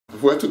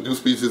before I took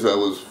NuSpecies, I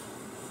was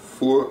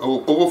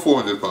over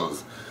 400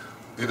 pounds.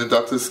 In the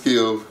doctor's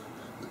scale,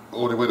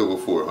 only went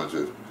over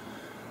 400.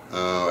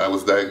 I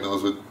was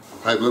diagnosed with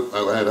I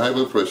had high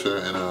blood pressure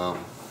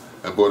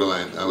and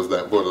borderline. I was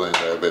borderline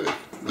diabetic.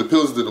 The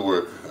pills didn't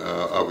work.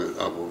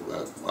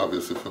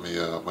 Obviously for me,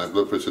 my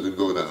blood pressure didn't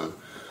go down.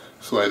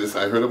 So I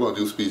heard about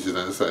NuSpecies and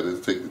I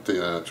decided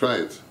to try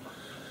it.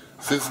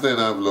 Since then,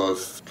 I've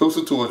lost close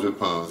to 200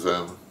 pounds.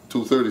 I'm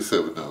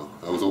 237 now.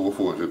 I was over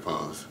 400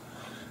 pounds,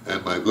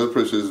 and my blood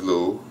pressure is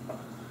low.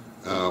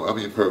 I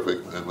mean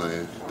perfect, and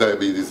my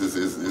diabetes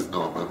is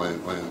normal. My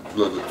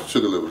blood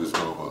sugar level is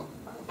normal.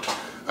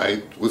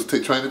 I was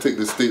trying to take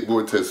the state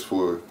board test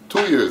for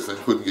 2 years and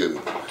couldn't get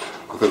it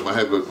because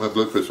my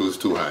blood pressure was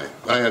too high.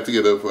 I had to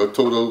get a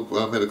total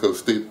medical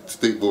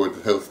state board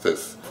health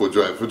test for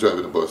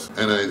driving a bus,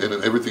 and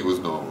everything was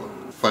normal.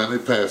 Finally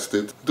passed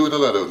it, doing a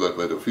lot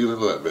better, feeling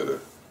a lot better,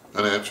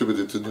 and I attribute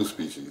it to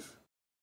NuSpecies.